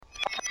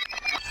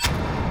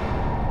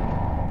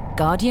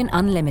Guardian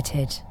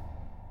Unlimited.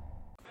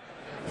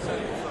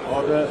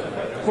 Order.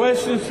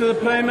 Questions to the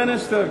Prime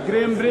Minister.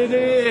 Graham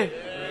Brady.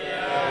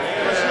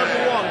 Question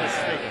number one, Mr.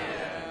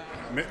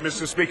 Speaker.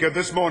 Mr. Speaker,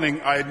 this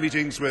morning I had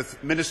meetings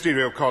with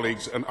ministerial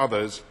colleagues and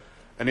others,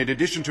 and in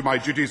addition to my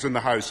duties in the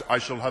House, I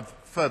shall have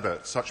further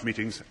such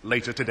meetings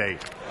later today.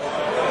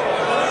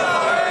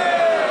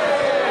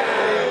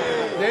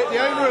 The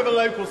owner of a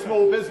local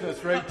small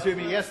business wrote to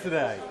me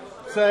yesterday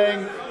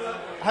saying,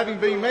 having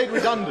been made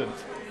redundant,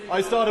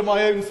 I started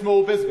my own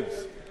small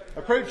business.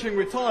 Approaching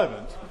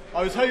retirement,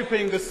 I was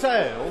hoping the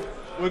sale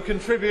would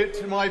contribute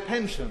to my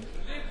pension,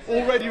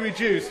 already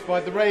reduced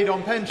by the raid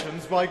on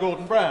pensions by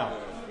Gordon Brown.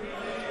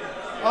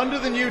 Under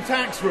the new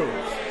tax rules,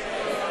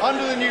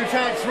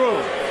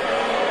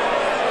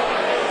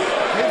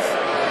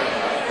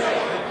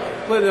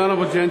 Let the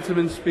honourable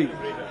gentleman speak.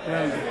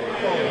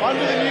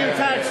 Under the new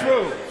tax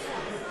rules,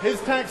 his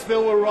tax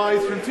bill will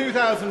rise from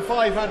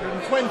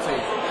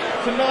 £2,520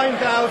 to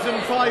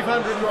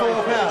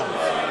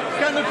 £9,504.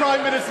 Can the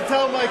Prime Minister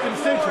tell my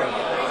constituents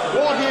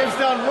what he has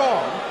done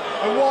wrong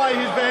and why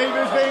his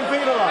behaviour is being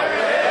penalised?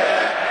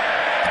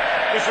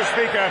 Mr.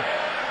 Speaker,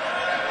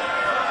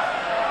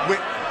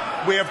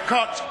 we have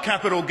cut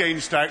capital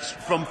gains tax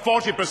from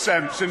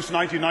 40% since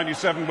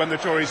 1997 when the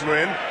Tories were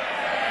in.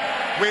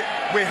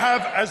 We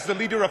have, as the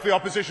Leader of the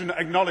Opposition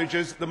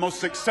acknowledges, the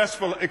most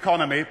successful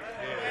economy.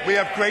 We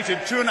have created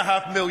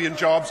 2.5 million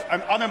jobs,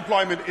 and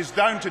unemployment is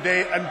down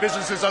today and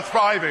businesses are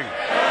thriving.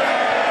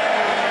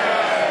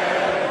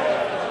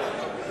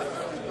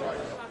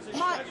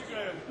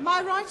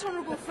 My right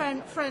honourable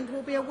friend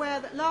will be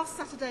aware that last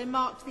Saturday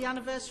marked the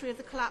anniversary of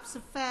the collapse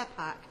of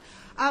Fairpack,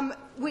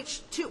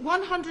 which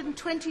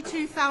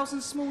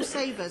 122,000 small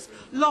savers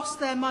lost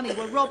their money,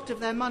 were robbed of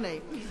their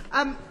money.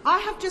 I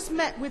have just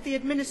met with the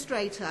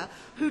administrator,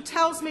 who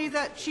tells me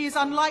that she is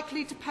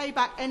unlikely to pay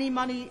back any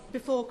money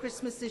before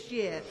Christmas this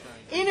year.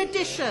 In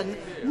addition,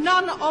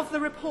 none of the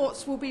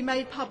reports will be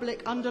made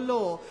public under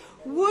law.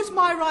 Would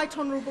my right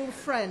honourable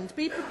friend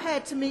be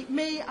prepared to meet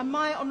me and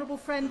my honourable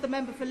friend, the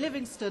member for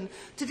Livingston,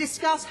 to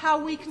discuss how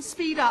we can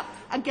speed up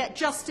and get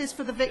justice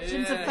for the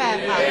victims of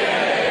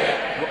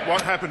Fairpack?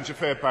 What happened to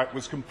Fairpack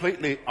was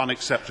completely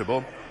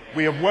unacceptable.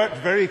 We have worked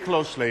very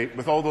closely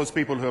with all those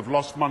people who have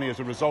lost money as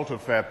a result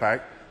of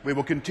Fairpack. We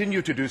will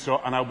continue to do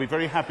so, and I will be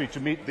very happy to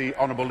meet the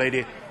Honourable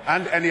Lady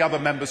and any other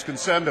members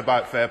concerned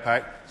about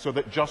Fairpack so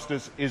that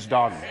justice is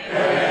done.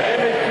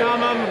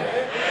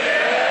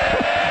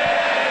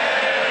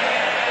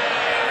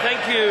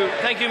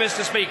 Thank you,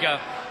 Mr. Speaker.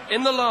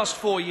 In the last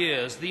 4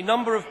 years, the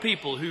number of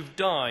people who've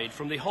died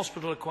from the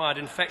hospital-acquired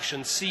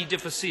infection C.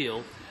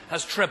 difficile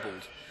has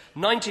trebled.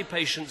 90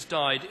 patients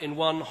died in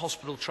one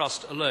hospital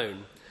trust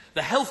alone.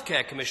 The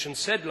Healthcare Commission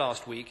said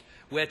last week,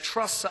 where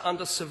trusts are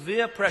under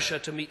severe pressure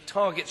to meet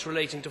targets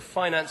relating to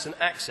finance and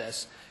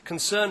access,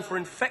 concern for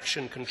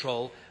infection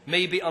control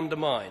may be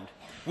undermined.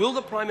 Will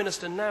the Prime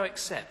Minister now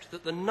accept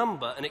that the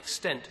number and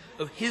extent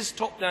of his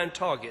top-down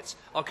targets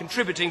are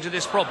contributing to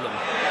this problem?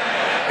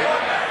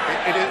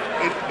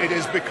 It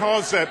is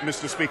because,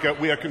 Mr. Speaker,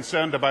 we are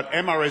concerned about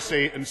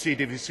MRSA and C.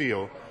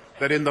 difficile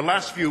that in the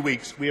last few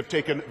weeks we have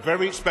taken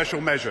very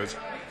special measures.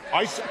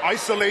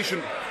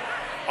 Isolation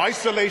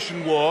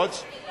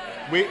wards.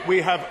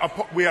 We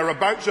are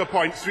about to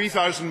appoint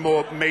 3,000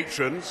 more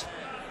matrons.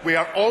 We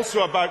are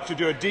also about to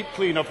do a deep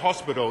clean of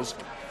hospitals.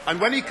 And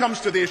when he comes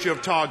to the issue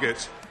of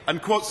targets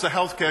and quotes the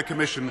Healthcare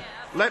Commission,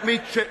 let me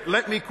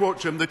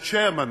quote him, the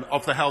chairman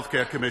of the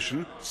Healthcare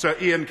Commission, Sir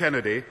Ian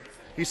Kennedy.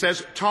 He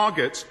says,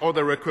 targets, or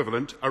their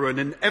equivalent, are an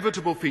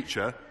inevitable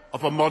feature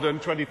of a modern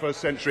 21st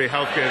century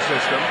healthcare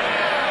system.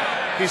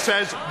 He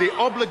says, the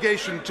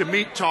obligation to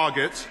meet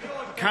targets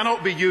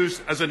cannot be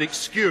used as an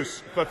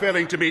excuse for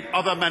failing to meet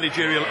other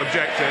managerial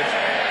objectives.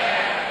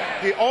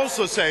 He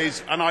also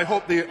says, and I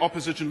hope the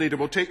opposition leader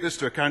will take this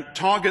to account,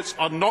 targets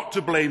are not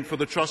to blame for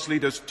the trust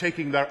leaders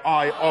taking their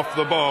eye off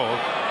the ball.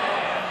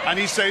 And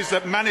he says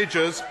that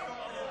managers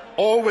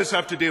always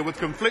have to deal with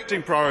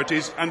conflicting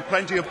priorities, and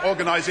plenty of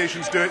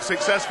organisations do it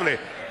successfully.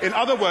 In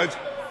other words,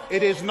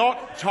 it is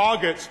not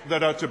targets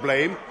that are to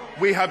blame.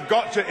 We have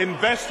got to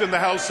invest in the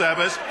health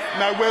service.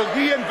 Now, will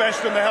he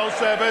invest in the health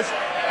service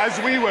as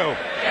we will?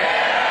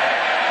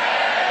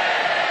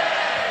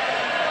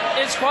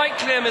 It's quite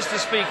clear, Mr.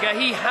 Speaker,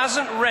 he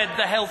hasn't read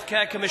the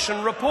Healthcare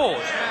Commission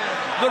report.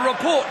 The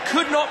report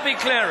could not be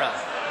clearer.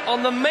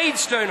 On the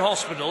Maidstone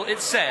Hospital, it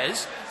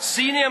says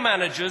senior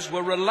managers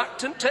were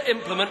reluctant to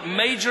implement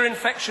major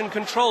infection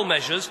control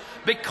measures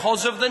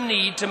because of the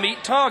need to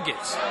meet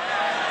targets.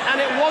 And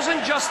it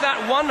wasn't just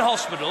that one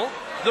hospital.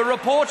 The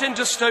report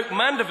into Stoke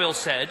Mandeville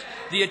said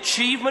the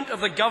achievement of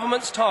the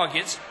government's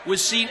targets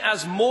was seen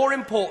as more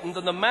important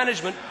than the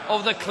management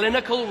of the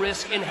clinical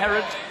risk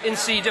inherent in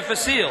C.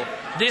 difficile.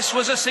 This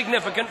was a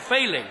significant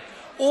failing.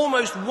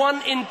 Almost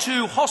 1 in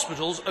 2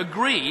 hospitals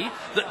agree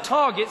that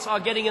targets are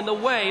getting in the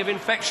way of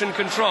infection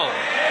control.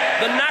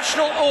 The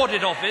National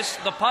Audit Office,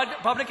 the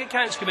Public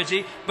Accounts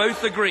Committee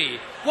both agree.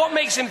 What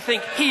makes him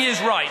think he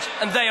is right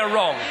and they are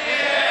wrong?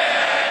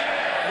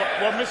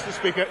 Well, Mr.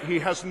 Speaker, he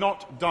has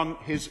not done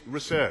his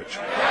research.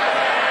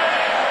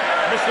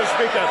 Mr.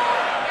 Speaker,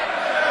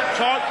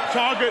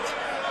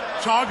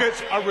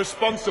 targets are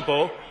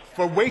responsible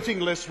for waiting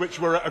lists which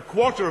were at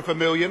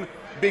 250,000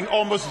 being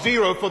almost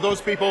zero for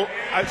those people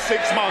at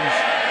 6 months.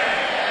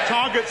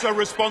 Targets are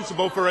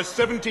responsible for a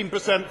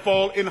 17%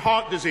 fall in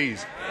heart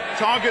disease.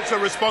 Targets are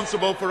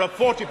responsible for a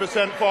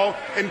 40% fall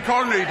in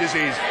coronary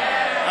disease.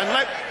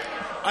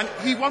 And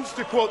he wants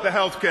to quote the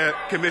Healthcare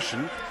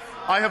Commission.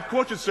 I have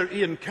quoted Sir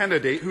Ian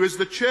Kennedy, who is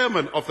the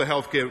chairman of the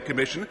Healthcare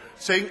Commission,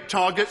 saying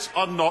targets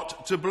are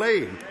not to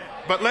blame.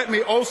 But let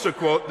me also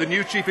quote the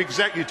new chief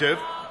executive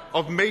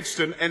of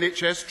Maidstone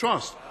NHS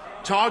Trust.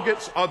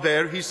 Targets are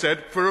there, he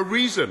said, for a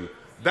reason.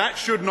 That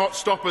should not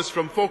stop us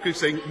from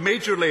focusing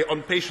majorly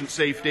on patient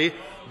safety.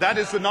 That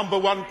is the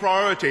 #1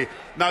 priority.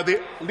 Now,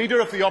 the Leader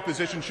of the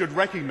Opposition should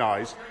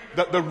recognise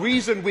that the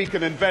reason we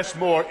can invest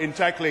more in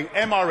tackling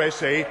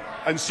MRSA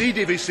and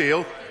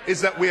CDVCL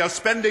is that we are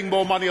spending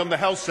more money on the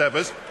health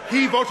service.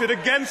 He voted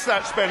against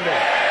that spending.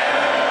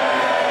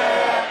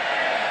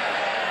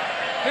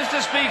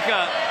 Mr.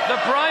 Speaker, the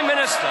Prime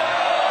Minister...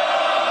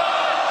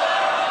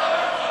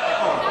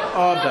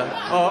 Order.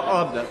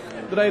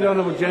 The right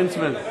honourable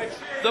gentleman.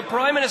 The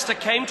Prime Minister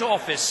came to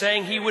office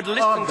saying he would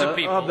listen to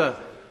people. Order.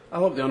 I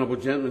hope the honourable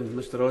gentleman,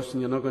 Mr Austin,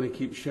 you're not going to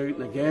keep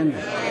shouting again.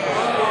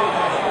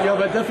 You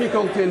have a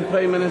difficulty in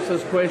Prime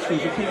Minister's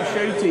questions. You keep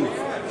shouting.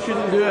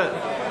 Shouldn't do it.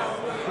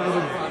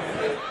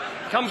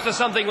 Comes to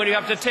something when you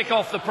have to tick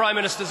off the Prime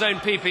Minister's own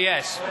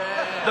PPS.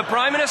 The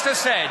Prime Minister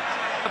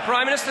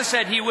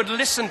said he would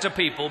listen to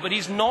people, but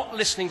he's not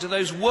listening to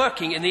those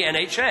working in the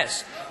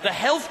NHS. The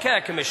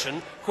Healthcare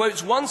Commission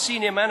quotes one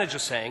senior manager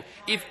saying,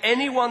 if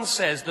anyone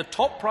says the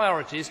top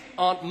priorities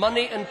aren't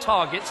money and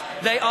targets,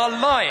 they are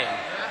lying.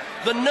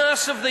 The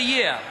nurse of the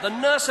year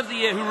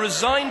who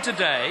resigned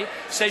today,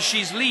 says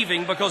she's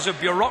leaving because of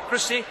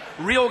bureaucracy,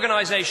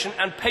 reorganisation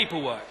and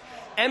paperwork.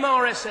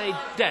 MRSA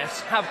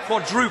deaths have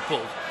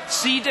quadrupled.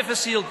 C.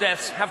 difficile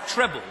deaths have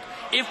trebled.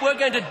 If we're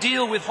going to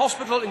deal with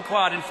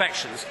hospital-acquired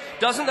infections,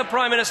 doesn't the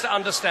Prime Minister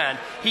understand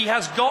he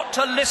has got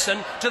to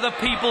listen to the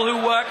people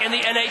who work in the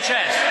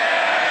NHS?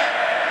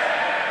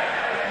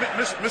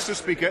 Mr.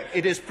 Speaker,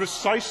 it is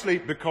precisely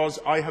because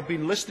I have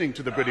been listening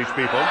to the British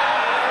people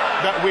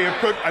that we have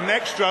put an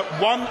extra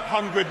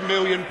 £100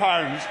 million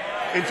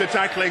into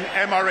tackling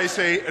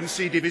MRSA and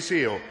C.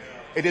 difficile.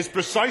 It is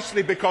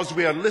precisely because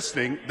we are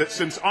listening that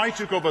since I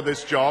took over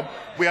this job,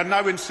 we are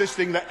now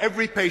insisting that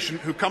every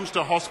patient who comes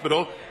to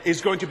hospital is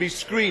going to be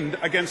screened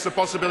against the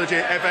possibility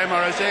of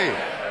MRSA.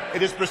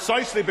 It is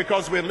precisely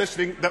because we are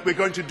listening that we are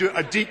going to do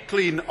a deep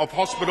clean of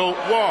hospital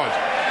wards.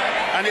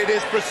 And it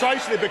is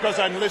precisely because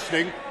I am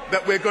listening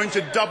that we are going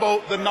to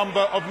double the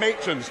number of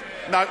matrons.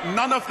 Now,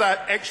 none of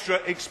that extra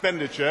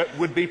expenditure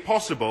would be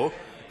possible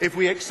if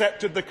we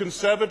accepted the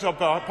Conservative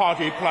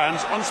Party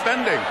plans on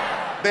spending.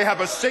 They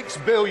have a £6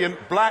 billion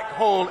black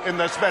hole in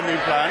their spending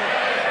plan.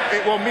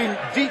 It will mean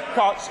deep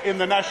cuts in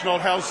the National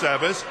Health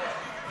Service.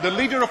 The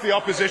Leader of the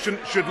Opposition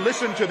should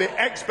listen to the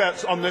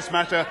experts on this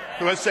matter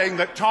who are saying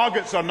that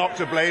targets are not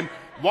to blame.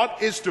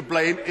 What is to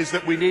blame is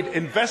that we need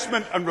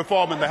investment and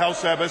reform in the health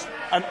service,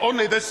 and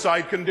only this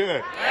side can do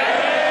it.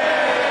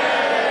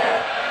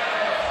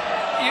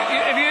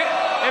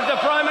 If the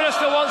Prime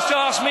Minister wants to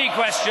ask me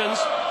questions,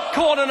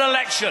 call an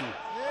election.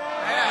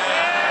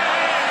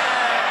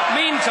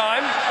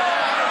 Meantime,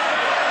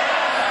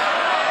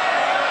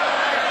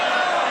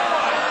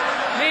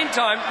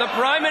 the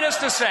Prime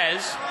Minister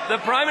says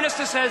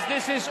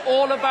this is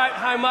all about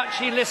how much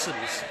he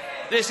listens.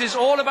 This is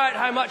all about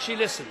how much he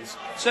listens.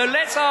 So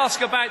let's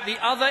ask about the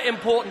other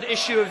important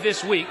issue of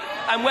this week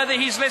and whether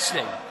he's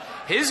listening.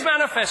 His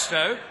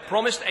manifesto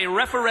promised a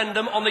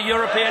referendum on the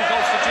European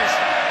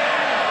Constitution.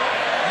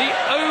 The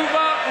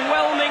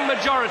overwhelming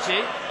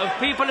majority of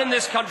people in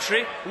this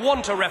country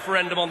want a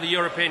referendum on the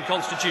European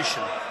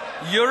Constitution.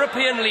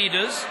 European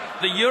leaders,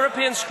 the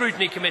European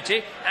Scrutiny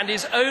Committee and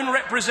his own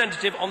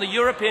representative on the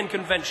European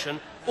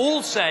Convention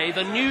all say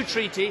the new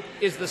treaty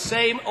is the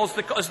same as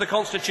the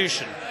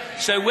Constitution.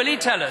 So will he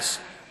tell us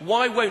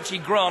why won't he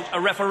grant a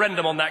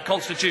referendum on that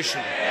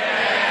Constitution?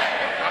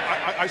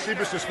 I see,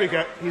 Mr.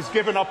 Speaker, he's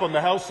given up on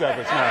the health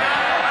service now.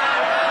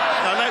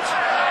 Now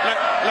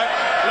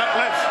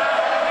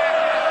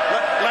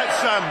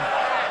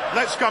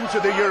let's come to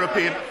the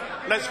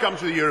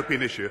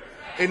European issue.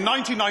 In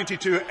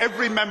 1992,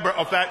 every member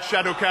of that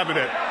shadow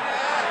cabinet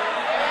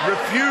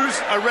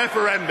refused a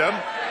referendum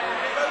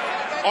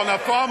on a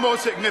far more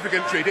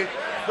significant treaty.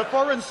 The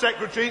Foreign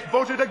Secretary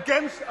voted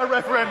against a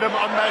referendum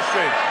on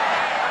Maastricht.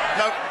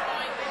 Now,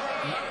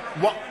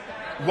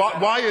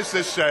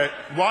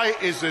 why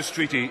is this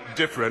treaty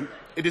different?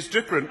 It is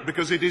different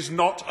because it is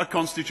not a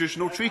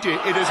constitutional treaty.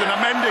 It is an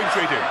amending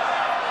treaty.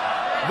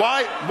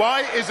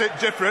 Why is it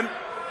different?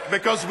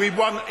 Because we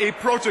won a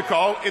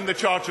protocol in the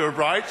Charter of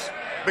Rights,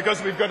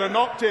 because we've got an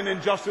opt-in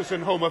in Justice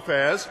and Home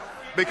Affairs,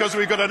 because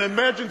we've got an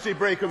emergency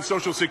break on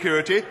social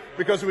security,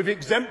 because we've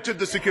exempted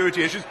the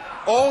security issues.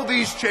 All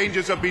these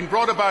changes have been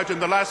brought about in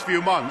the last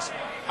few months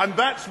And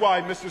that's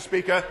why, Mr.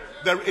 Speaker,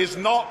 there is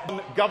not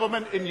one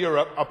government in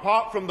Europe,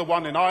 apart from the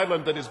one in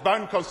Ireland, that is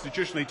bound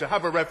constitutionally to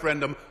have a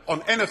referendum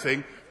on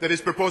anything, that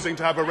is proposing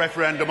to have a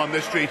referendum on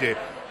this treaty.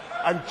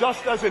 And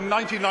just as in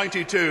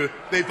 1992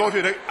 they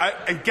voted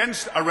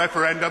against a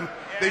referendum,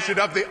 they should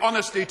have the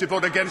honesty to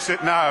vote against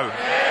it now.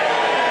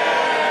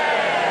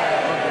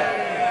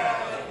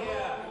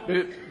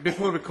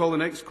 Before we call the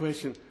next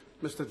question,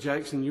 Mr.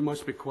 Jackson, you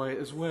must be quiet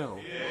as well.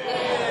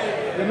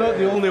 You're not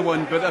the only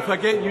one, but if I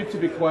get you to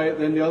be quiet,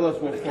 then the others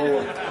will follow.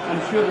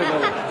 I'm sure they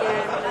will.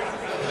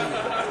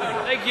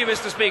 Thank you,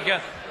 Mr. Speaker.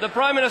 The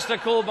Prime Minister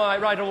called my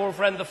right honourable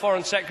friend, the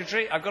Foreign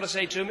Secretary. I've got to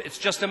say to him, it's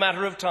just a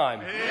matter of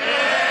time. And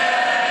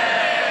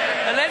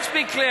let's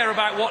be clear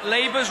about what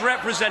Labour's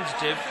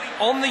representative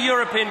on the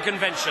European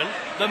Convention,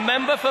 the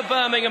member for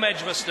Birmingham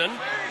Edgbaston,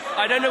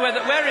 I don't know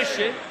where is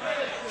she?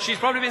 She's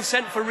probably been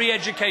sent for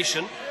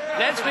re-education.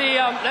 Let's be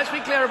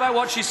clear about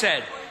what she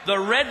said. The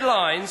red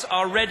lines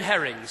are red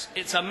herrings.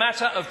 It's a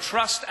matter of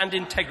trust and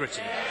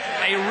integrity.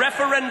 A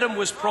referendum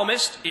was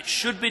promised. It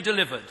should be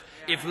delivered.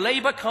 If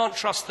Labour can't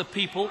trust the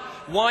people,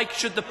 why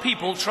should the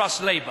people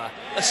trust Labour?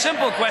 A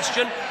simple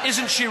question,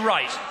 isn't she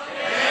right?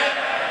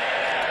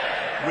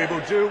 We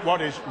will do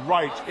what is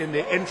right in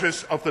the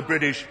interests of the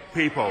British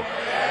people.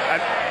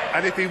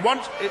 And if he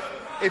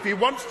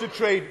wants to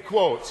trade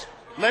quotes,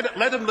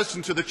 let him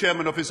listen to the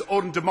chairman of his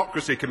own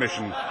Democracy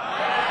Commission,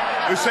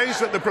 who says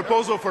that the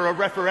proposal for a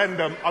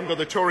referendum under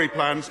the Tory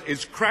plans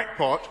is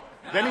crackpot,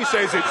 then he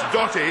says it's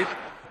dotty,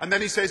 and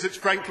then he says it's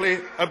frankly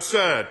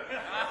absurd.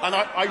 And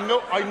I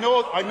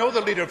know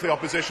the Leader of the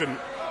Opposition.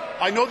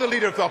 I know the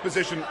Leader of the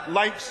Opposition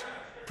likes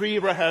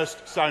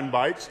pre-rehearsed sound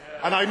bites,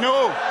 and I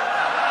know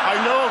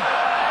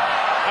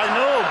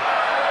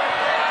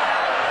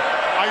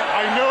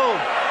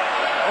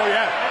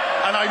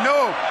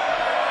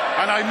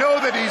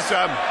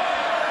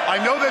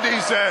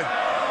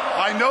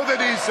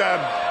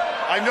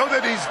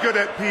that he's good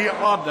at PR.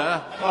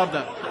 Order.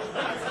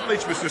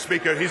 Mr.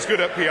 Speaker, he's good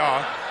at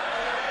PR.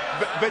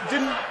 But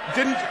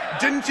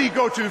didn't he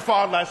go too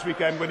far last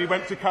weekend when he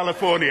went to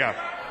California?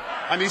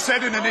 And he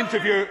said in an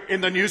interview in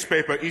the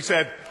newspaper, he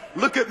said,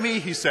 "Look at me,"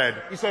 he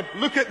said. He said,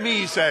 "Look at me,"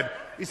 he said.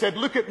 He said,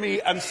 "Look at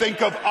me and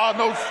think of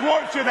Arnold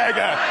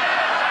Schwarzenegger."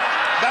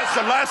 That's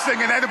the last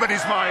thing in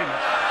anybody's mind.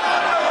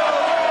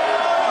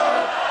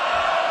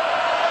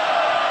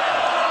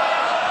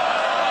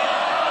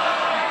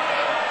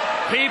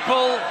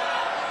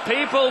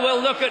 People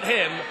will look at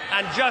him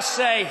and just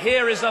say,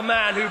 here is a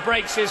man who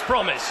breaks his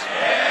promise.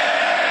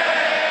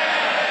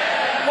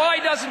 Why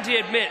doesn't he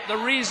admit the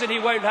reason he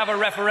won't have a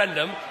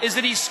referendum is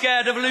that he's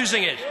scared of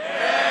losing it?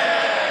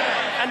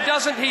 And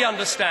doesn't he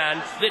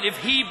understand that if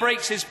he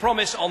breaks his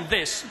promise on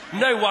this,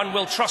 no one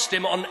will trust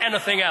him on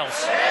anything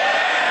else?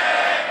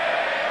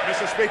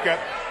 Mr. Speaker,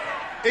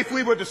 if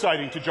we were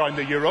deciding to join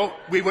the euro,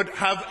 we would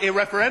have a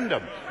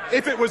referendum.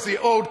 If it was the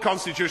old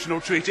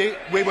constitutional treaty,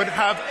 we would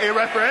have a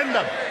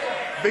referendum.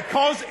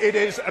 Because it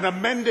is an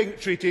amending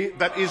treaty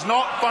that is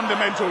not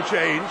fundamental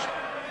change,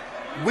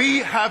 we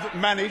have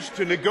managed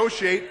to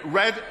negotiate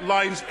red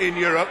lines in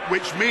Europe,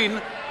 which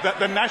mean that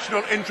the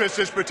national interest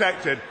is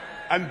protected.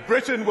 And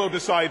Britain will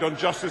decide on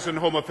justice and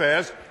home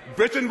affairs.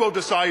 Britain will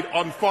decide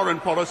on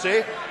foreign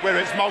policy, where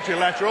it's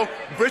multilateral.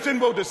 Britain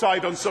will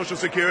decide on social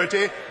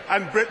security,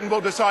 and Britain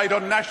will decide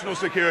on national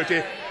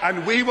security.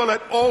 And we will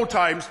at all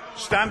times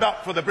stand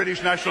up for the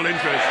British national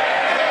interest.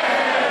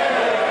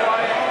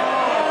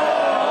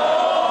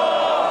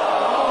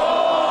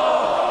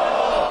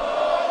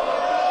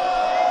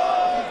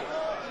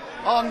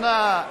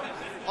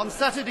 On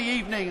Saturday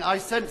evening, I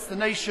sense the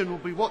nation will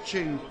be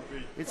watching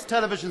its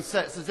television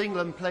sets as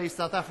England plays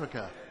South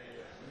Africa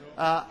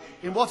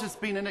in what has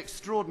been an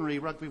extraordinary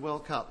Rugby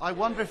World Cup. I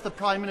wonder if the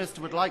Prime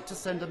Minister would like to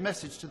send a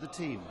message to the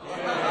team.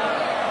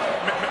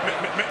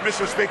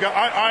 Mr. Speaker,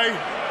 I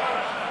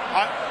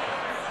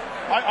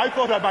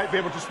thought I might be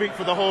able to speak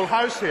for the whole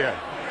House here.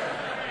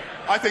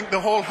 I think the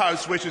whole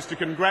House wishes to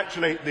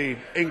congratulate the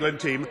England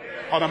team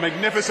on a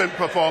magnificent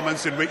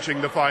performance in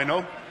reaching the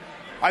final.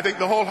 I think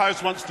the whole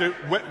House wants to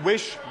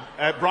wish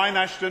Brian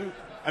Ashton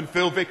and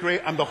Phil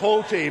Vickery and the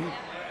whole team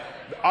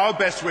our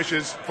best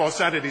wishes for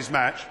Saturday's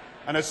match.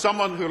 And as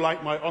someone who,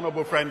 like my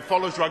honourable friend,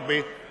 follows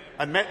rugby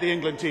and met the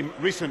England team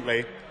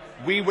recently,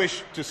 we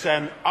wish to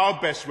send our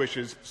best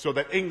wishes so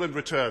that England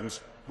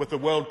returns with the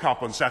World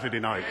Cup on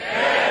Saturday night.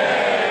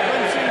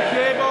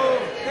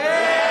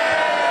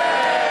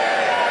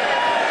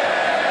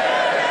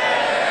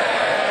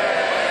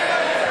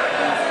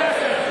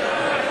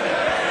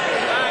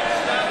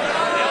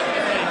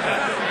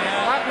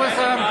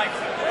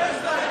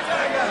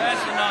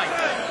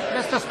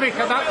 Mr.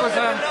 Speaker, that was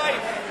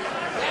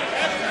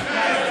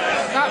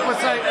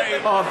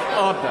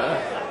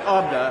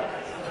Order.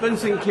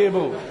 Vincent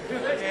Cable.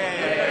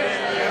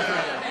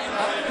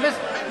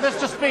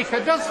 Mr. Speaker,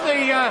 does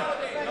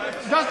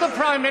the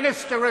Prime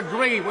Minister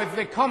agree with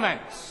the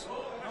comments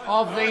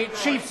of the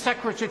Chief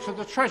Secretary to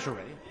the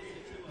Treasury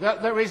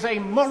that there is a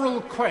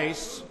moral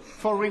case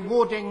for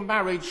rewarding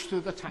marriage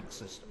through the tax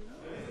system?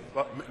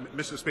 Well,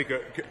 Mr. Speaker,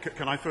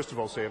 can I first of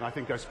all say, and I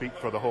think I speak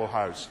for the whole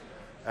House,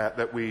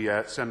 that we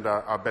send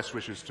our best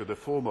wishes to the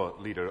former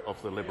leader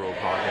of the Liberal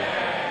Party,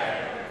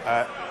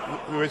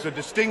 who is a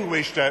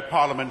distinguished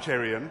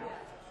parliamentarian.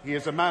 He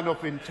is a man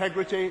of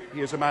integrity,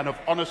 he is a man of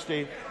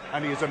honesty,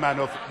 and he is a man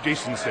of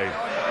decency.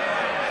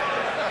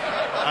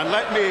 And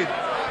let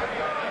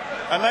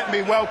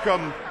me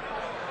welcome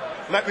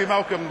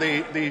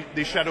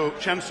the Shadow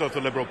Chancellor of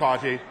the Liberal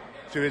Party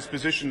to his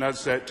position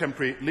as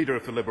temporary leader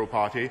of the Liberal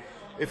Party.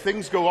 If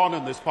things go on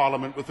in this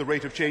Parliament with the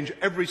rate of change,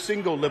 every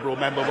single Liberal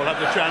member will have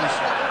the chance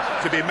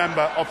to be a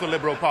member of the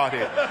Liberal Party.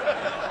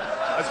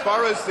 As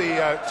far as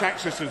the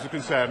tax systems are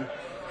concerned,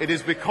 it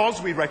is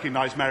because we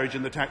recognise marriage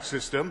in the tax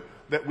system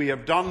that we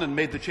have done and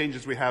made the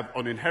changes we have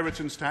on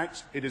inheritance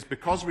tax. It is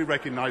because we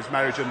recognise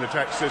marriage in the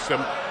tax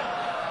system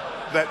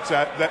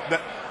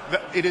that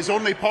it is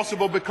only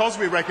possible because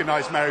we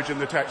recognise marriage in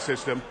the tax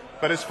system.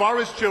 But as far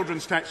as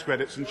children's tax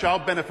credits and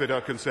child benefit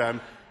are concerned,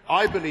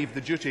 I believe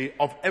the duty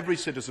of every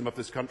citizen of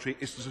this country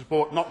is to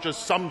support not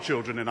just some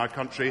children in our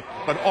country,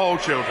 but all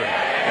children.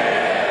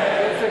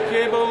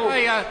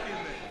 I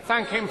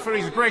thank him for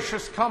his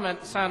gracious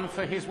comments and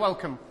for his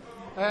welcome.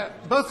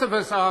 Both of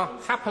us are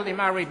happily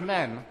married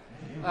men,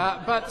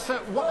 but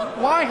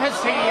why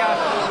has he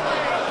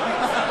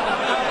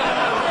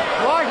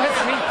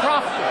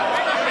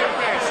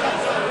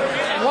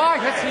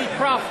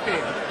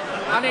crafted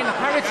an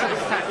inheritance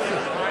tax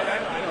system?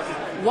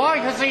 Why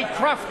has he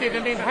crafted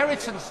an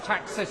inheritance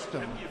tax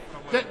system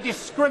that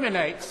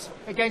discriminates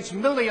against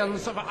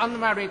millions of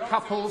unmarried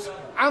couples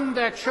and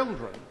their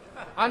children?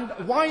 And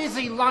why is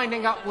he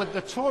lining up with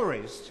the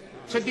Tories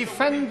to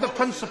defend the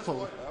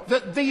principle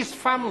that these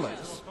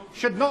families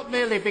should not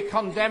merely be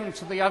condemned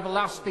to the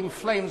everlasting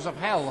flames of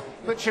hell,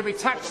 but should be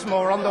taxed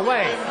more on the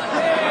way?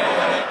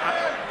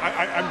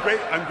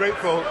 I'm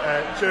grateful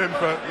to him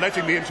for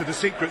letting me into the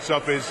secrets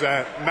of his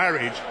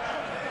marriage.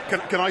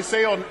 Can I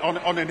say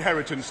on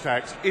inheritance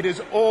tax, it has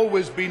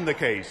always been the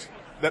case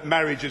that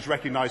marriage is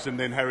recognised in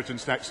the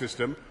inheritance tax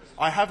system.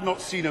 I have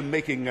not seen him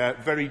making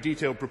very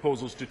detailed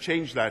proposals to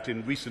change that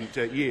in recent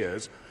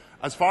years.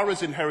 As far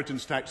as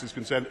inheritance tax is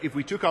concerned, if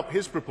we took up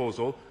his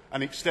proposal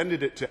and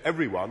extended it to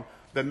everyone,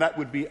 then that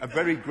would be a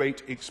very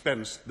great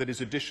expense that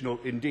is additional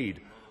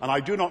indeed. And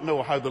I do not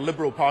know how the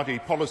Liberal Party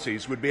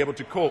policies would be able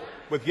to cope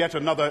with yet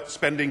another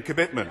spending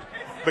commitment.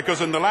 Because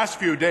in the last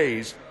few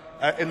days,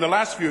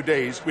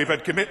 we've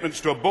had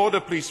commitments to a border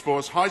police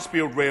force,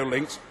 high-speed rail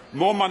links,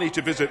 more money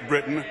to visit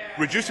Britain,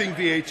 reducing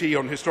VAT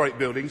on historic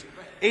buildings,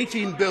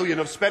 18 billion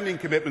of spending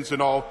commitments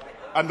in all,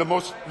 and the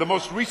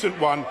most recent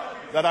one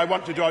that I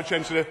want to do,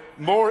 Chancellor,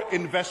 more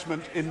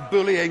investment in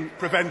bullying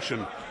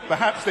prevention.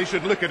 Perhaps they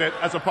should look at it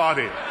as a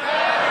party.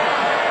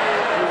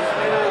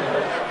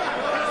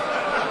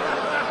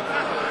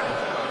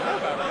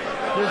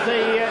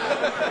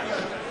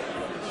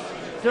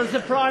 Does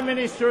the Prime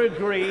Minister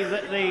agree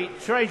that the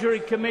Treasury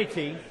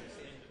Committee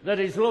that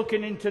is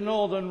looking into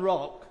Northern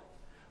Rock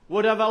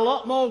would have a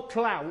lot more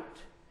clout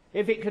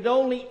if it could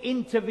only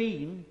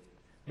intervene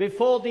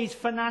before these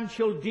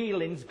financial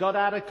dealings got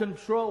out of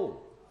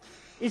control?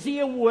 Is he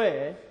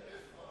aware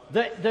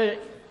that the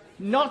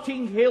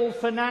Notting Hill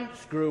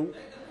Finance Group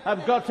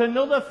have got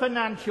another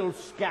financial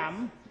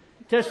scam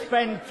to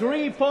spend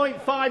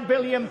 £3.5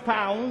 billion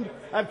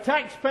of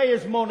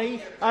taxpayers'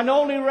 money and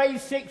only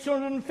raise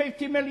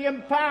 £650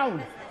 million?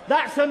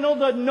 That's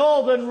another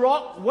Northern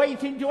Rock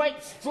waiting to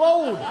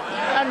explode.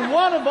 And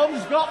one of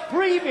them's got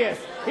previous.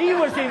 He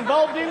was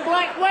involved in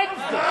Black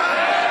Wednesday.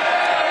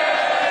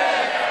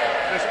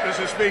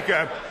 Mr.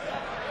 Speaker,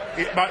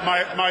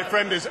 my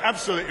friend is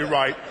absolutely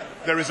right.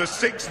 There is a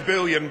 £6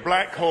 billion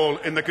black hole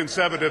in the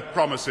Conservative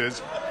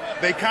promises.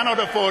 They cannot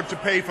afford to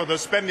pay for the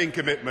spending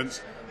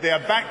commitments. They are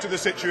back to the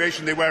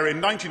situation they were in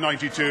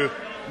 1992.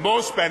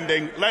 More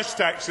spending, less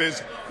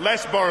taxes,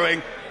 less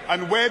borrowing.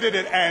 And where did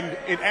it end?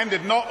 It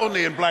ended not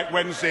only in Black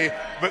Wednesday,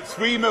 but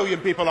 3 million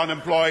people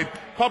unemployed,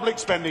 public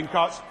spending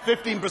cuts,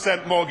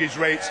 15% mortgage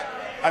rates,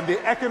 and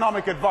the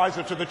economic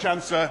advisor to the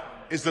Chancellor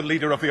is the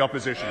Leader of the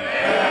Opposition.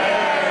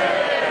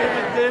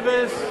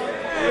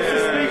 Mr.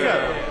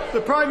 Speaker,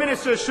 the Prime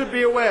Minister should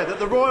be aware that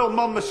the Royal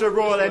Monmouthshire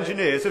Royal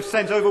Engineers have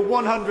sent over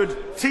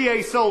 100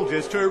 TA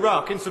soldiers to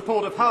Iraq in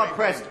support of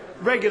hard-pressed,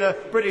 regular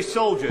British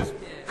soldiers.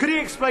 Could he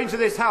explain to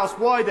this House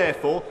why,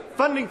 therefore,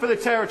 funding for the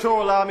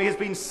Territorial Army has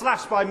been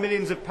slashed by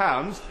millions of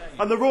pounds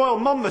and the Royal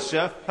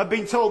Monmouthshire have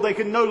been told they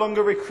can no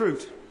longer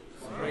recruit?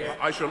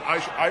 I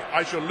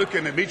shall look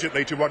in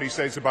immediately to what he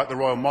says about the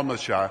Royal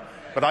Monmouthshire,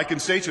 but I can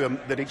say to him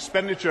that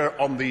expenditure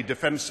on the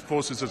defence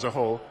forces as a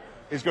whole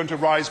is going to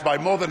rise by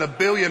more than £1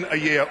 billion a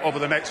year over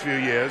the next few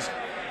years.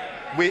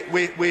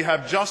 We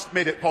have just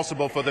made it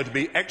possible for there to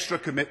be extra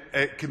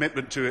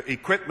commitment to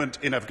equipment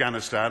in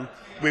Afghanistan.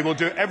 We will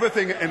do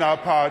everything in our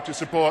power to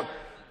support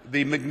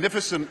the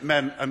magnificent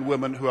men and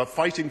women who are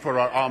fighting for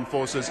our armed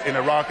forces in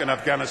Iraq and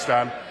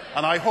Afghanistan,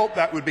 and I hope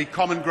that would be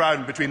common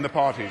ground between the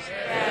parties.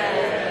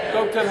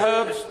 Dr.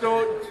 Herbst.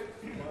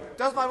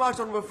 Does my right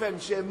honourable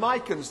friend share my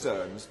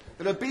concerns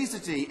that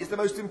obesity is the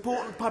most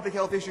important public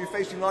health issue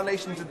facing our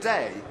nation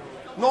today,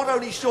 not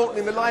only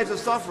shortening the lives of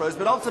sufferers,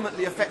 but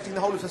ultimately affecting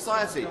the whole of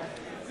society.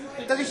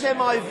 Does he share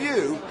my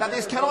view that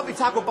this cannot be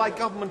tackled by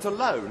government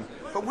alone,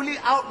 but will he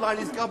outline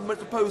his government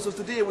proposals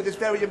to deal with this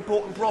very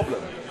important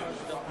problem?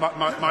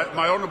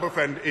 My honourable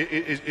friend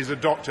is a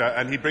doctor,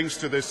 and he brings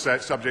to this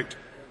subject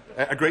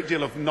a great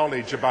deal of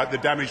knowledge about the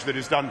damage that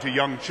is done to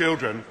young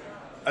children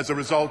as a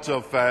result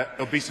of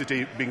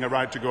obesity being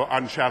allowed to go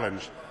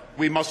unchallenged.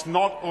 We must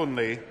not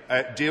only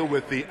deal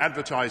with the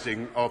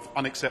advertising of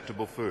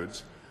unacceptable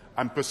foods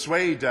and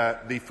persuade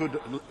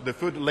the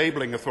food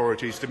labelling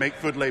authorities to make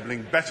food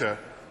labelling better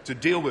to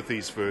deal with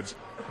these foods,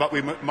 but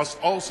we must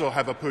also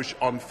have a push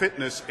on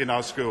fitness in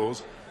our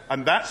schools,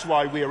 and that's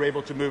why we are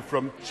able to move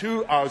from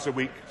 2 hours a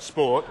week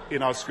sport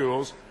in our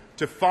schools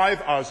to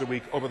 5 hours a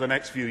week over the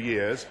next few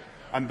years,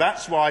 and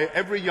that's why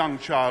every young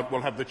child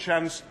will have the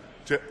chance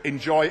to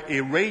enjoy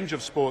a range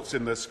of sports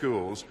in their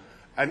schools,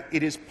 and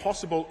it is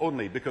possible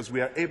only because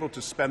we are able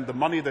to spend the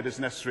money that is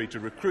necessary to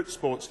recruit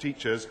sports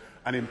teachers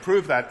and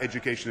improve that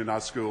education in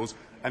our schools,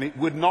 and it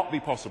would not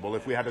be possible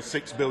if we had a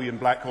 £6 billion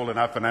black hole in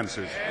our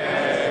finances.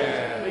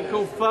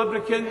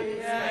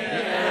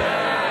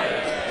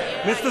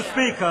 Mr.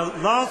 Speaker,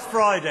 last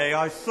Friday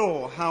I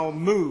saw how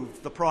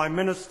moved the Prime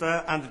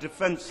Minister and the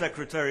Defence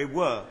Secretary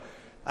were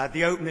at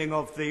the opening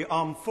of the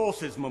Armed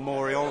Forces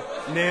Memorial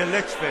near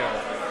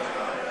Lichfield.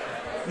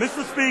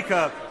 Mr.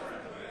 Speaker,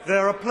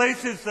 there are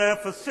places there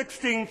for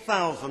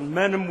 16,000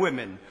 men and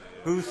women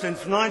who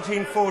since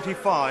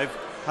 1945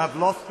 have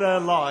lost their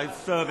lives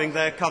serving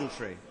their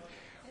country.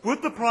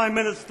 Would the Prime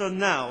Minister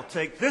now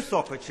take this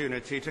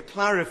opportunity to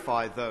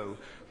clarify, though,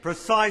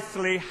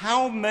 precisely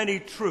how many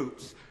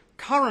troops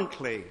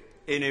currently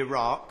in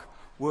Iraq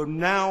will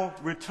now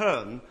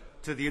return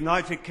to the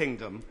United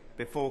Kingdom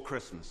before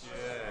Christmas?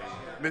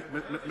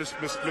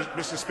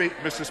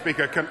 Mr.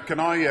 Speaker, can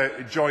I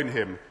join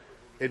him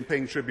in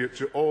paying tribute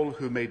to all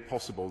who made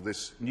possible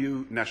this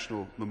new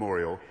national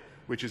memorial,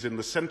 which is in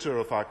the centre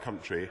of our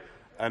country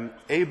and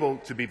able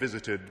to be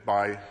visited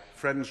by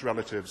friends,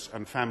 relatives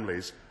and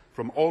families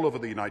from all over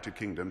the United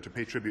Kingdom to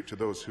pay tribute to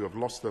those who have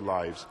lost their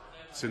lives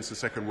since the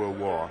Second World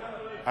War.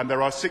 And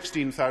there are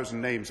 16,000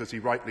 names, as he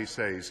rightly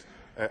says,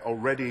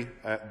 already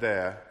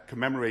there,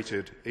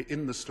 commemorated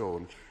in the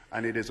stone,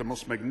 and it is a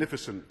most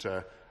magnificent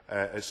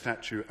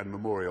statue and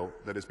memorial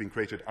that has been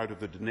created out of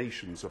the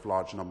donations of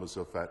large numbers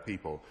of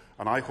people.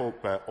 And I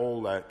hope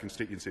all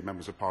constituency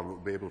members of Parliament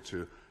will be able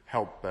to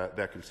help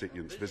their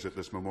constituents visit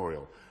this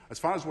memorial. As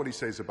far as what he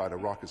says about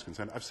Iraq is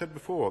concerned, I've said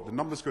before, the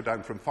numbers go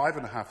down from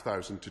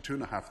 5,500 to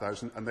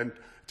 2,500 and then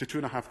to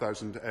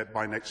 2,500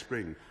 by next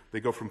spring. They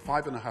go from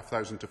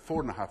 5,500 to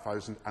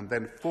 4,500 and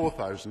then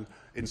 4,000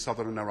 in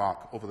southern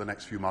Iraq over the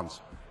next few months.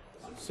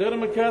 Sarah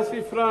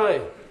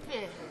McCarthy-Fry.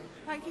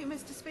 Thank you,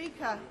 Mr.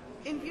 Speaker.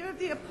 In view of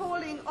the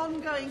appalling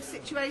ongoing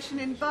situation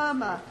in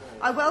Burma,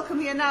 I welcome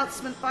the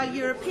announcement by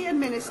European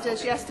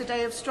ministers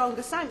yesterday of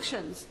stronger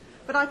sanctions.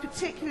 But I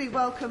particularly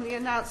welcome the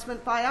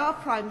announcement by our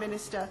Prime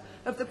Minister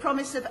of the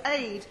promise of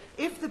aid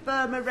if the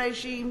Burma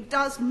regime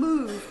does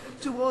move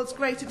towards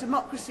greater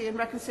democracy and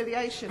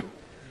reconciliation.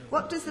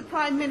 What does the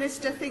Prime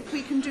Minister think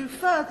we can do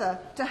further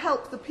to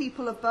help the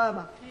people of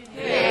Burma?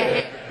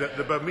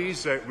 The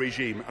Burmese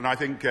regime, and I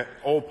think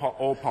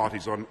all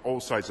parties on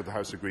all sides of the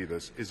House agree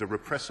this, is a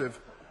repressive,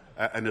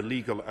 an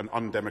illegal and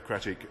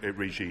undemocratic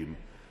regime.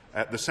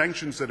 The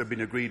sanctions that have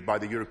been agreed by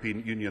the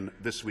European Union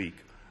this week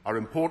are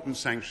important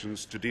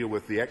sanctions to deal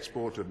with the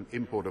export and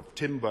import of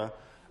timber,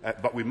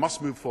 but we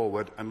must move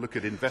forward and look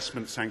at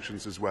investment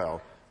sanctions as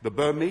well. The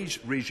Burmese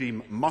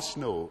regime must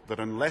know that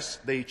unless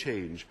they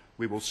change,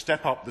 we will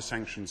step up the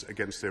sanctions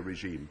against their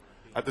regime.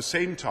 At the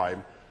same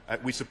time,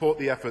 we support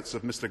the efforts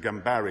of Mr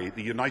Gambari,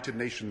 the United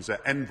Nations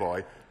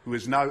envoy, who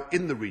is now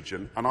in the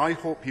region, and I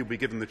hope he will be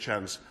given the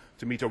chance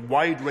to meet a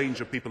wide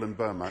range of people in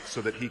Burma so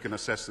that he can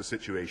assess the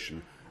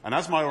situation. And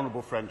as my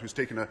honourable friend, who has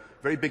taken a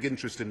very big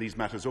interest in these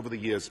matters over the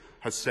years,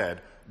 has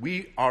said,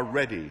 we are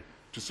ready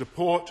to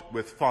support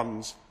with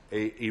funds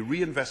a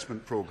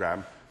reinvestment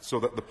programme so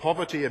that the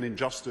poverty and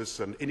injustice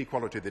and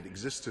inequality that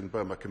exists in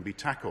Burma can be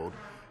tackled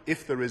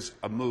if there is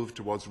a move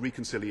towards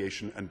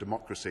reconciliation and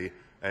democracy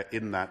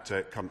in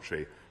that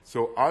country.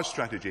 So our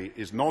strategy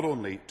is not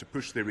only to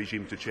push the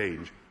regime to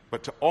change,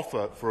 but to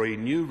offer for a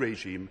new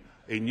regime,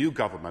 a new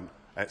government,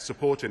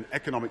 support in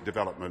economic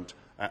development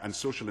and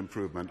social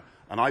improvement.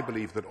 And I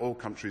believe that all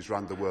countries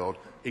around the world,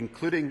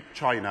 including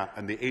China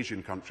and the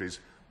Asian countries,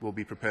 will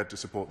be prepared to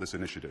support this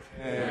initiative.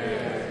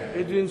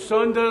 Adrian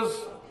Saunders.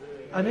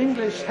 An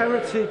English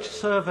heritage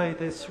survey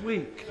this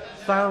week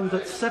found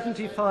that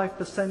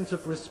 75%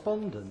 of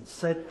respondents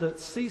said that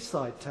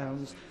seaside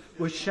towns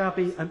were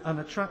shabby and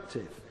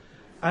unattractive,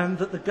 and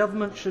that the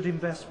government should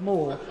invest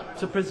more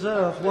to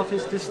preserve what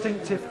is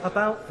distinctive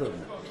about them.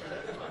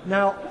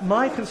 Now,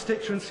 my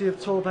constituency of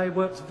Torbay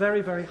works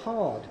very, very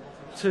hard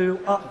to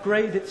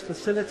upgrade its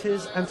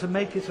facilities and to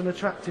make it an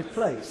attractive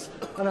place,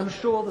 and I'm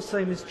sure the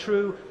same is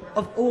true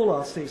of all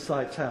our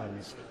seaside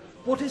towns.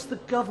 What is the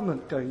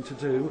government going to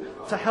do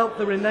to help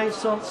the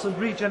renaissance and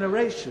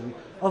regeneration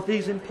of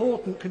these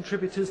important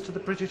contributors to the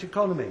British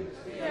economy?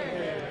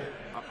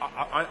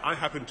 I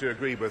happen to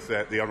agree with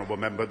the honourable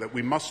member that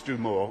we must do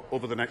more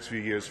over the next few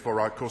years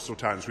for our coastal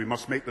towns. We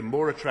must make them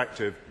more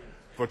attractive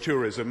for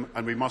tourism,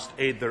 and we must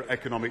aid their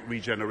economic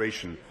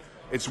regeneration.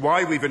 It's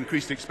why we've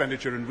increased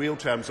expenditure in real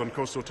terms on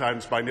coastal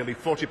towns by nearly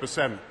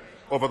 40%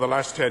 over the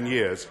last 10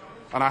 years.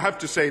 And I have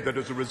to say that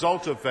as a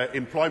result of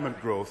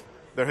employment growth,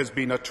 there has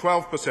been a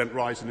 12%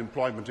 rise in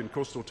employment in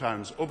coastal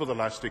towns over the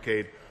last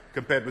decade,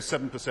 compared with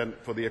 7%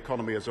 for the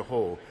economy as a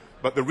whole.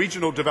 But the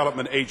regional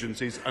development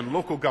agencies and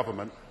local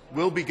government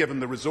will be given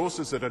the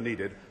resources that are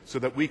needed so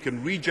that we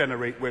can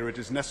regenerate where it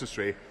is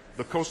necessary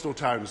the coastal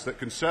towns that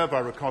can serve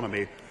our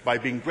economy by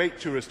being great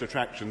tourist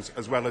attractions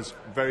as well as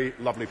very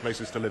lovely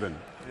places to live in.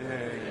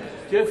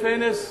 Jeff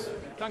Ennis.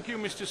 Thank you,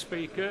 Mr.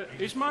 Speaker.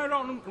 Is my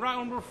right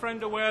honourable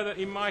friend aware that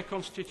in my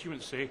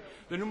constituency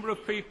the number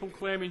of people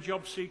claiming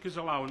job seekers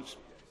allowance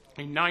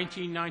in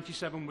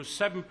 1997 was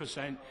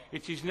 7%,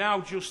 it is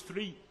now just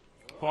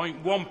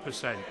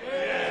 3.1%.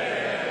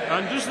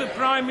 And does the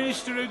Prime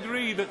Minister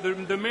agree that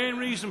the main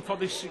reason for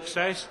this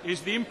success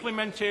is the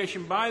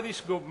implementation by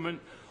this government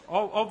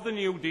of the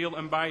New Deal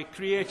and by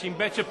creating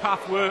better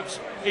pathways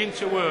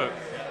into work?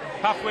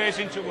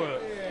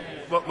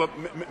 Well,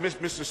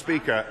 Mr.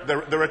 Speaker,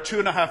 there are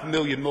 2.5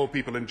 million more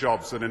people in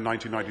jobs than in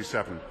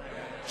 1997.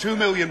 2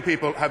 million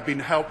people have been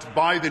helped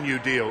by the New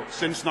Deal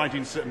since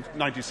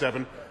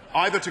 1997,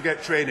 either to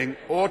get training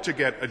or to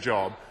get a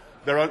job.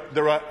 There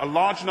are a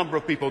large number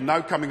of people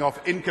now coming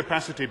off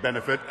incapacity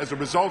benefit as a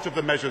result of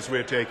the measures we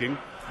are taking.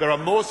 There are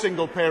more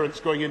single parents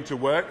going into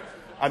work,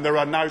 and there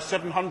are now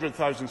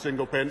 700,000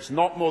 single parents,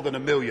 not more than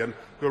 1 million,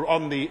 who are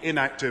on the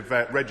inactive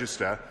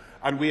register.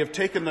 And we have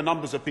taken the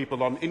numbers of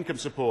people on income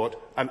support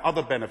and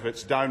other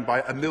benefits down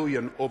by 1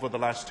 million over the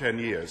last 10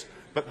 years.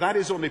 But that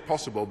is only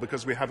possible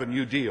because we have a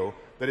New Deal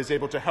that is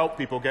able to help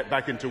people get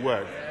back into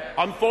work.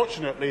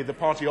 Unfortunately, the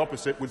party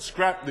opposite would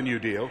scrap the New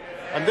Deal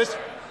and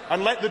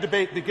let the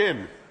debate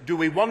begin. Do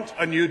we want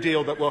a New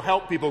Deal that will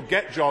help people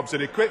get jobs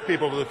and equip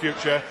people for the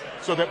future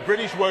so that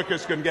British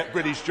workers can get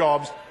British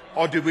jobs,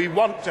 or do we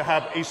want to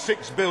have a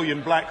 £6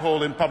 billion black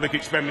hole in public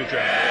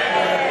expenditure?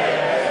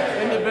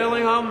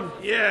 Billingham.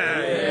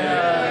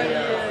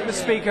 Mr.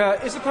 Speaker,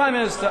 is the Prime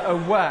Minister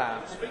aware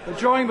that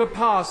during the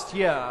past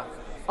year,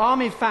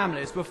 Army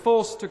families were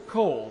forced to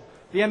call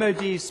the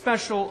MOD's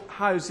Special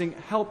Housing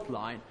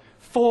Helpline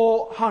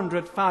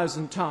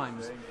 400,000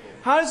 times?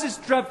 How does this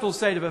dreadful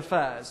state of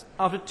affairs,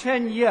 after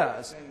 10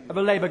 years of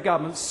a Labour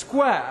government,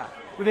 square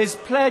with his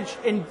pledge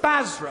in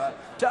Basra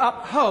to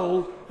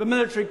uphold the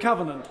military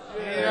covenant?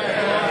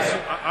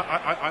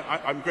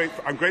 I'm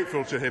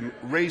grateful to him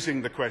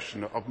raising the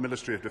question of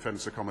Ministry of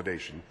Defence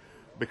accommodation,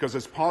 because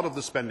as part of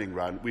the spending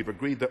round, we've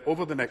agreed that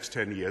over the next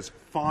 10 years,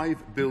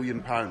 £5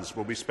 billion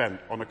will be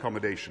spent on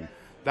accommodation.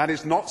 That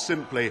is not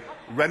simply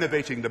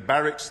renovating the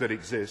barracks that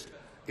exist.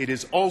 It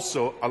is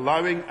also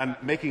allowing and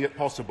making it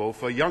possible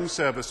for young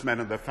servicemen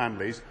and their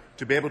families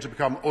to be able to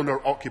become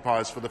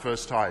owner-occupiers for the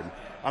first time.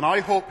 And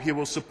I hope he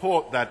will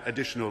support that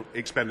additional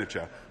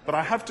expenditure. But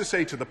I have to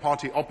say to the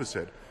party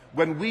opposite,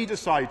 when we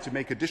decide to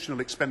make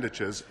additional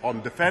expenditures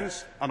on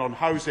defence and on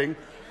housing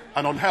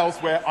and on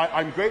health, where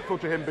I'm grateful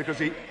to him because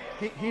he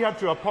had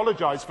to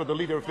apologise for the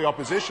Leader of the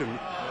Opposition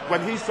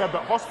when he said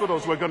that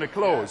hospitals were going to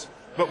close.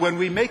 But when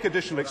we make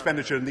additional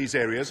expenditure in these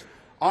areas,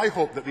 I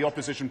hope that the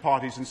opposition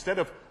parties, instead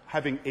of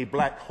having a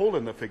black hole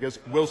in the figures,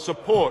 will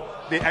support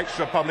the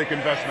extra public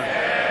investment.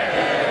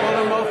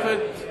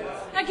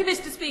 Thank you,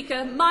 Mr.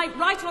 Speaker. My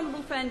right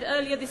honourable friend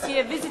earlier this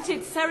year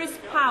visited Ceres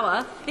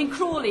Power in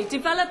Crawley,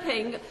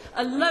 developing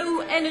a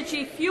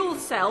low-energy fuel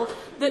cell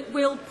that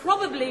will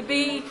probably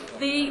be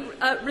the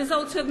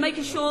result of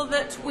making sure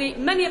that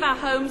many of our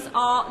homes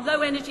are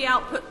low-energy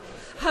output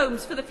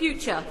homes for the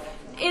future.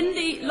 In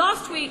the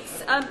last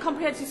week's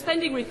comprehensive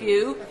spending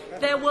review,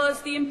 there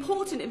was the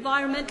important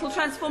Environmental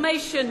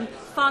Transformation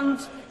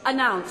Fund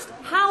announced.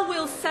 How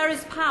will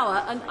Ceres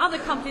Power and other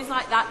companies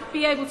like that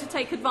be able to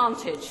take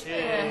advantage?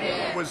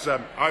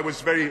 I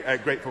was very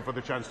grateful for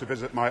the chance to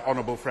visit my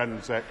honourable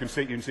friend's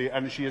constituency,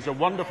 and she is a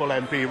wonderful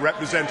MP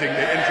representing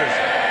the interests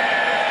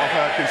of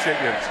her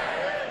constituents.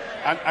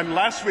 And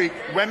last week,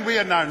 when we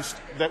announced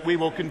that we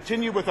will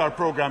continue with our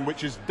programme,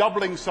 which is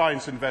doubling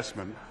science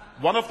investment,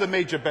 one of the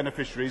major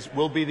beneficiaries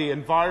will be the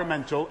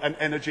environmental and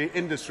energy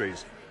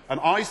industries. And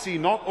I see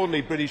not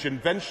only British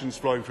inventions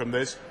flowing from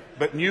this,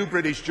 but new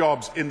British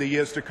jobs in the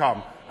years to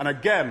come. And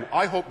again,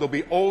 I hope there will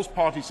be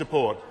all-party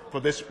support for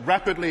this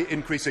rapidly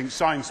increasing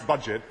science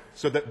budget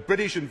so that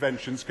British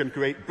inventions can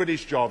create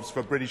British jobs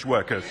for British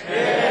workers. Mr.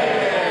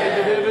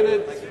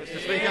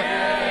 Speaker,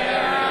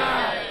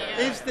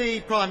 is the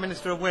Prime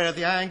Minister aware of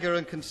the anger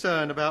and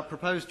concern about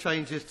proposed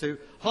changes to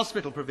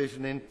hospital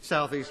provision in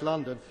South East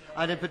London,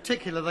 and in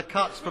particular the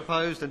cuts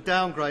proposed and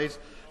downgrades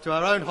to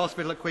our own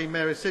hospital at Queen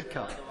Mary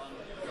Sidcup?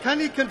 Can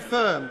he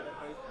confirm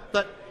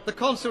that the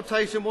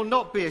consultation will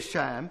not be a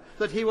sham,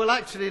 that he will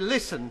actually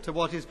listen to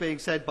what is being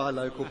said by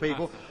local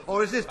people,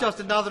 or is this just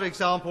another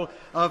example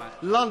of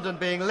London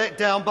being let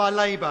down by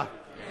Labour?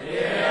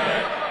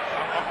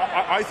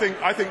 I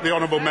think the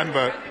honourable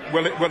member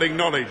will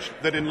acknowledge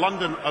that in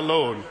London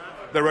alone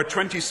There are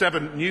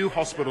 27 new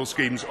hospital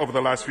schemes over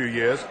the last few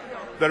years.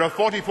 There are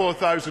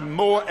 44,000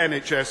 more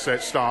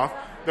NHS staff.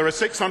 There are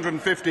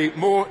 650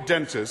 more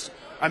dentists.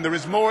 And there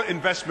is more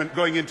investment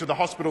going into the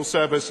hospital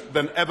service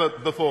than ever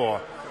before.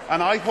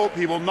 And I hope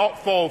he will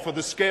not fall for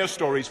the scare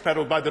stories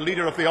peddled by the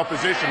Leader of the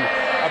Opposition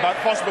about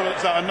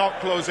hospitals that are not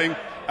closing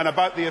and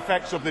about the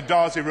effects of the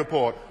Darzi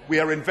report. We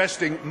are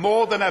investing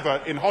more than ever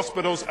in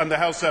hospitals and the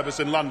health service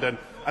in London,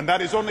 and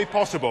that is only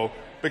possible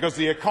because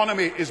the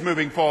economy is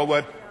moving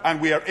forward and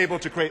we are able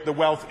to create the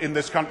wealth in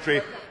this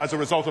country as a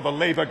result of a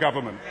Labour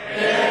government.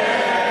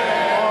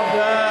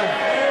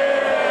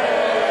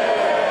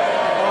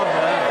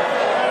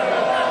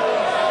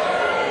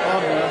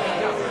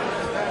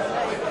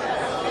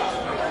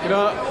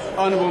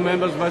 Honourable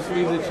members must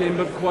leave the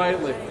chamber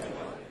quietly.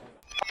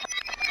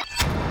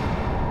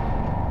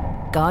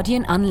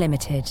 Guardian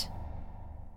Unlimited.